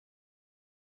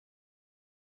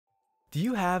Do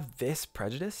you have this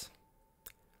prejudice?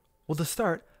 Well, to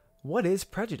start, what is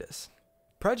prejudice?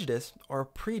 Prejudice, or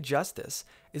prejudice,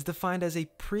 is defined as a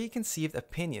preconceived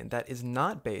opinion that is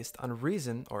not based on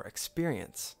reason or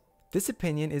experience. This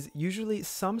opinion is usually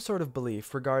some sort of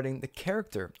belief regarding the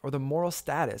character or the moral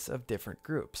status of different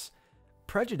groups.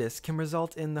 Prejudice can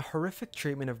result in the horrific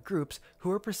treatment of groups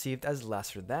who are perceived as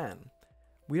lesser than.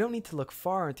 We don't need to look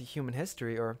far into human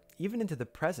history or even into the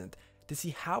present to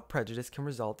see how prejudice can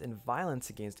result in violence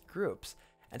against groups,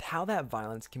 and how that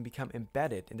violence can become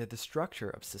embedded into the structure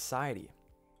of society.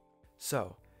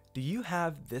 So, do you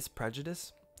have this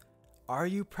prejudice? Are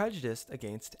you prejudiced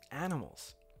against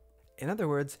animals? In other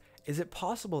words, is it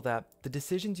possible that the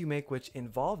decisions you make which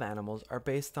involve animals are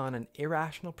based on an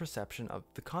irrational perception of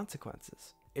the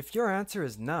consequences? If your answer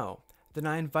is no, then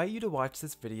I invite you to watch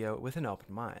this video with an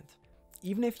open mind.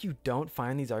 Even if you don't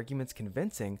find these arguments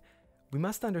convincing, we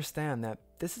must understand that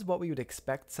this is what we would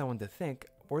expect someone to think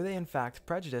were they in fact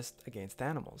prejudiced against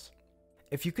animals.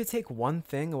 If you could take one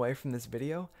thing away from this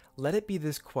video, let it be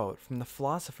this quote from the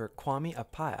philosopher Kwame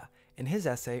Appiah in his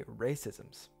essay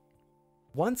Racisms.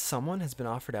 Once someone has been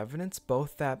offered evidence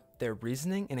both that their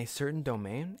reasoning in a certain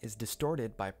domain is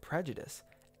distorted by prejudice,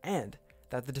 and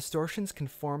that the distortions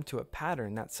conform to a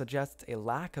pattern that suggests a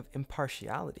lack of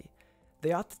impartiality,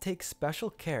 they ought to take special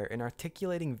care in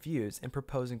articulating views and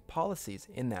proposing policies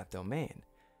in that domain.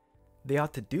 They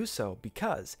ought to do so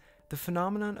because the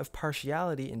phenomenon of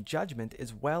partiality in judgment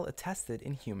is well attested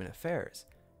in human affairs.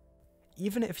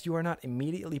 Even if you are not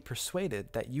immediately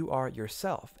persuaded that you are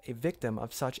yourself a victim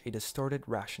of such a distorted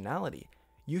rationality,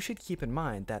 you should keep in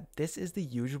mind that this is the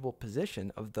usual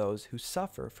position of those who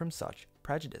suffer from such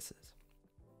prejudices.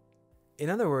 In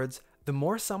other words, the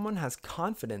more someone has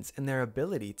confidence in their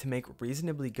ability to make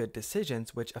reasonably good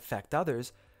decisions which affect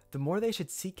others, the more they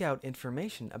should seek out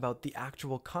information about the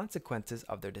actual consequences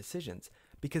of their decisions,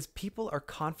 because people are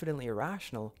confidently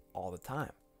irrational all the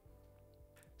time.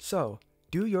 So,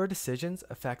 do your decisions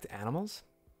affect animals?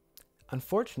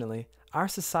 Unfortunately, our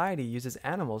society uses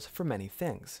animals for many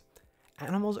things.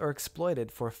 Animals are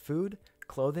exploited for food,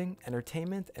 clothing,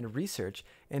 entertainment, and research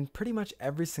in pretty much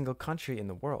every single country in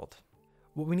the world.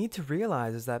 What we need to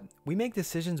realize is that we make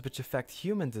decisions which affect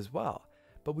humans as well,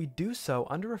 but we do so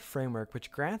under a framework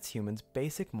which grants humans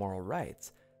basic moral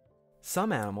rights.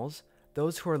 Some animals,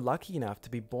 those who are lucky enough to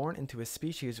be born into a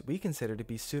species we consider to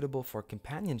be suitable for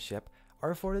companionship,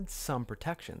 are afforded some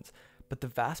protections, but the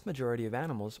vast majority of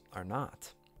animals are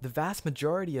not. The vast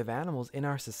majority of animals in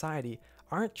our society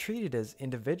aren't treated as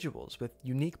individuals with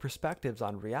unique perspectives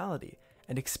on reality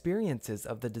and experiences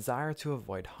of the desire to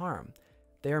avoid harm.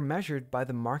 They are measured by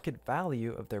the market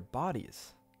value of their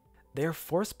bodies. They are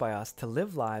forced by us to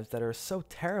live lives that are so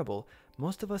terrible,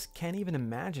 most of us can't even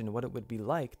imagine what it would be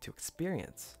like to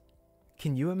experience.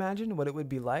 Can you imagine what it would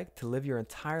be like to live your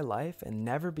entire life and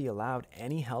never be allowed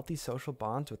any healthy social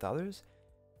bonds with others?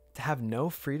 To have no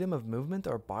freedom of movement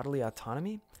or bodily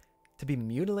autonomy? To be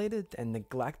mutilated and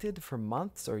neglected for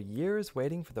months or years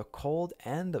waiting for the cold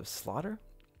end of slaughter?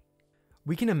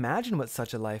 We can imagine what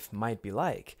such a life might be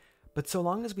like, but so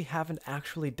long as we haven't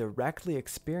actually directly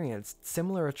experienced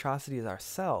similar atrocities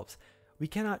ourselves, we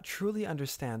cannot truly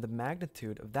understand the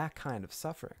magnitude of that kind of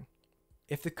suffering.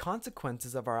 If the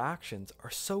consequences of our actions are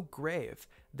so grave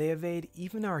they evade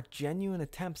even our genuine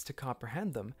attempts to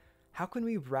comprehend them, how can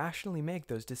we rationally make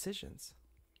those decisions?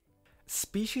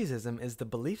 Speciesism is the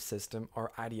belief system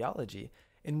or ideology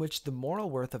in which the moral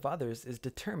worth of others is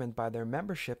determined by their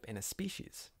membership in a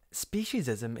species.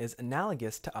 Speciesism is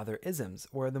analogous to other isms,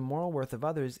 where the moral worth of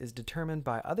others is determined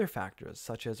by other factors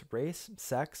such as race,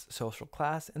 sex, social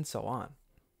class, and so on.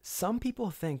 Some people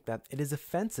think that it is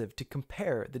offensive to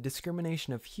compare the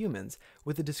discrimination of humans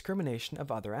with the discrimination of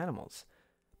other animals.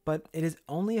 But it is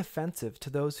only offensive to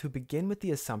those who begin with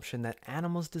the assumption that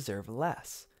animals deserve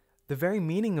less. The very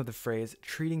meaning of the phrase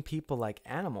treating people like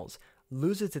animals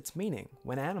loses its meaning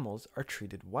when animals are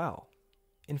treated well.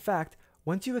 In fact,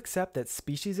 once you accept that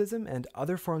speciesism and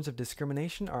other forms of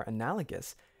discrimination are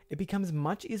analogous, it becomes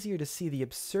much easier to see the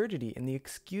absurdity in the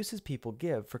excuses people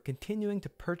give for continuing to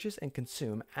purchase and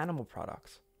consume animal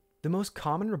products. The most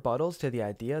common rebuttals to the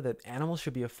idea that animals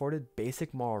should be afforded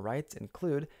basic moral rights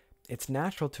include, it's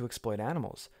natural to exploit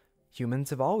animals.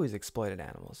 Humans have always exploited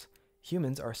animals.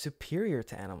 Humans are superior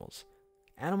to animals.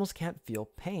 Animals can't feel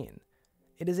pain.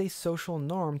 It is a social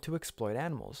norm to exploit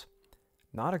animals.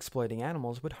 Not exploiting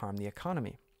animals would harm the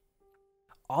economy.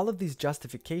 All of these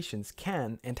justifications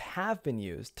can and have been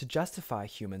used to justify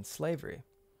human slavery.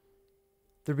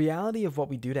 The reality of what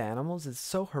we do to animals is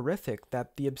so horrific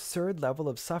that the absurd level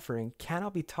of suffering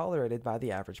cannot be tolerated by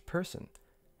the average person.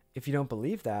 If you don't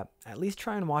believe that, at least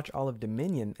try and watch all of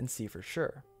Dominion and see for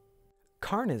sure.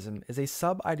 Carnism is a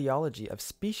sub-ideology of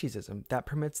speciesism that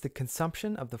permits the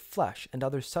consumption of the flesh and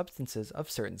other substances of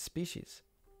certain species.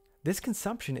 This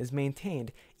consumption is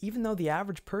maintained even though the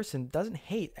average person doesn't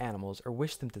hate animals or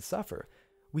wish them to suffer.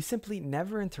 We simply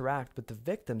never interact with the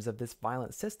victims of this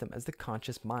violent system as the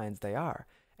conscious minds they are,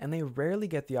 and they rarely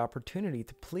get the opportunity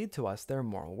to plead to us their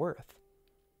moral worth.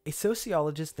 A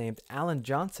sociologist named Allan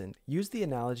used the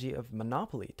analogy of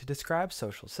monopoly to describe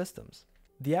social systems.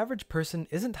 The average person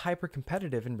isn't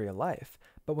hyper-competitive in real life,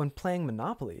 but when playing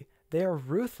Monopoly, they are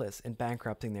ruthless in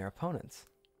bankrupting their opponents.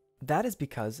 That is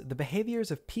because the behaviors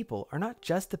of people are not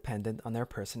just dependent on their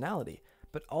personality,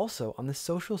 but also on the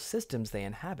social systems they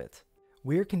inhabit.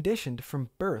 We are conditioned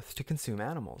from birth to consume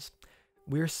animals.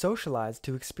 We are socialized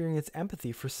to experience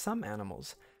empathy for some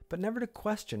animals, but never to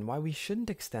question why we shouldn't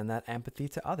extend that empathy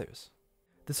to others.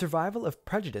 The survival of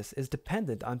prejudice is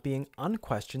dependent on being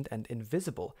unquestioned and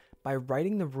invisible by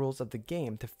writing the rules of the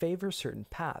game to favor certain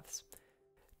paths.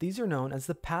 These are known as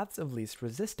the paths of least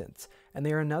resistance, and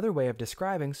they are another way of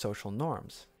describing social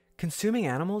norms. Consuming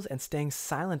animals and staying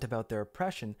silent about their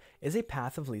oppression is a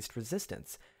path of least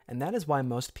resistance, and that is why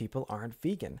most people aren't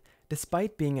vegan,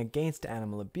 despite being against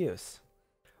animal abuse.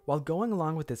 While going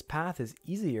along with this path is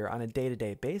easier on a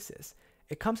day-to-day basis,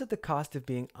 it comes at the cost of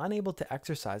being unable to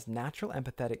exercise natural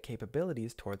empathetic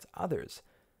capabilities towards others.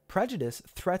 Prejudice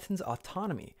threatens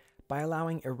autonomy by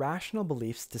allowing irrational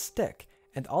beliefs to stick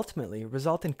and ultimately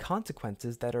result in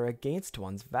consequences that are against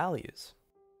one's values.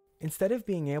 Instead of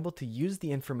being able to use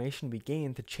the information we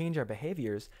gain to change our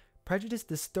behaviors, prejudice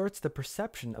distorts the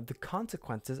perception of the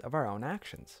consequences of our own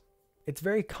actions. It's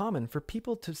very common for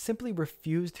people to simply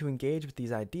refuse to engage with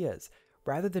these ideas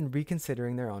rather than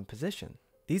reconsidering their own position.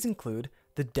 These include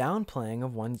the downplaying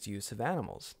of one's use of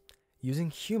animals,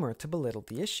 using humor to belittle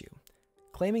the issue,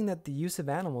 claiming that the use of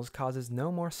animals causes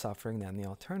no more suffering than the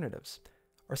alternatives,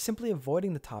 or simply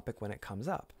avoiding the topic when it comes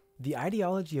up. The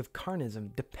ideology of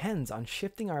Carnism depends on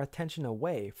shifting our attention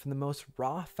away from the most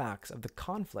raw facts of the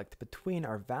conflict between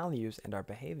our values and our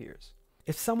behaviors.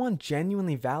 If someone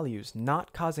genuinely values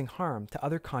not causing harm to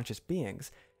other conscious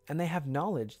beings, and they have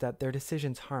knowledge that their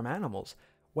decisions harm animals,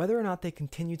 whether or not they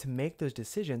continue to make those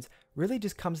decisions really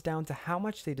just comes down to how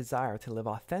much they desire to live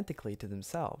authentically to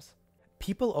themselves.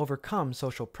 People overcome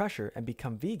social pressure and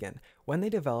become vegan when they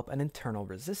develop an internal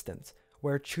resistance,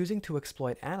 where choosing to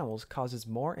exploit animals causes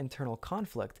more internal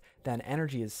conflict than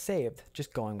energy is saved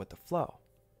just going with the flow.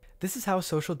 This is how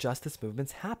social justice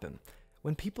movements happen.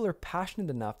 When people are passionate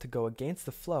enough to go against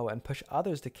the flow and push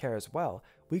others to care as well,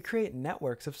 we create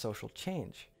networks of social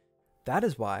change. That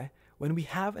is why, when we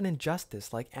have an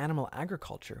injustice like animal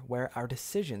agriculture, where our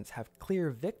decisions have clear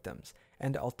victims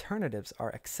and alternatives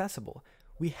are accessible,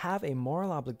 we have a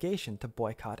moral obligation to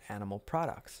boycott animal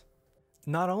products.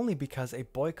 Not only because a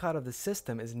boycott of the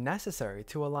system is necessary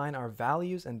to align our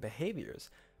values and behaviors,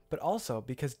 but also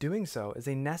because doing so is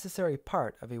a necessary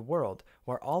part of a world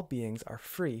where all beings are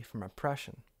free from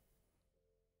oppression.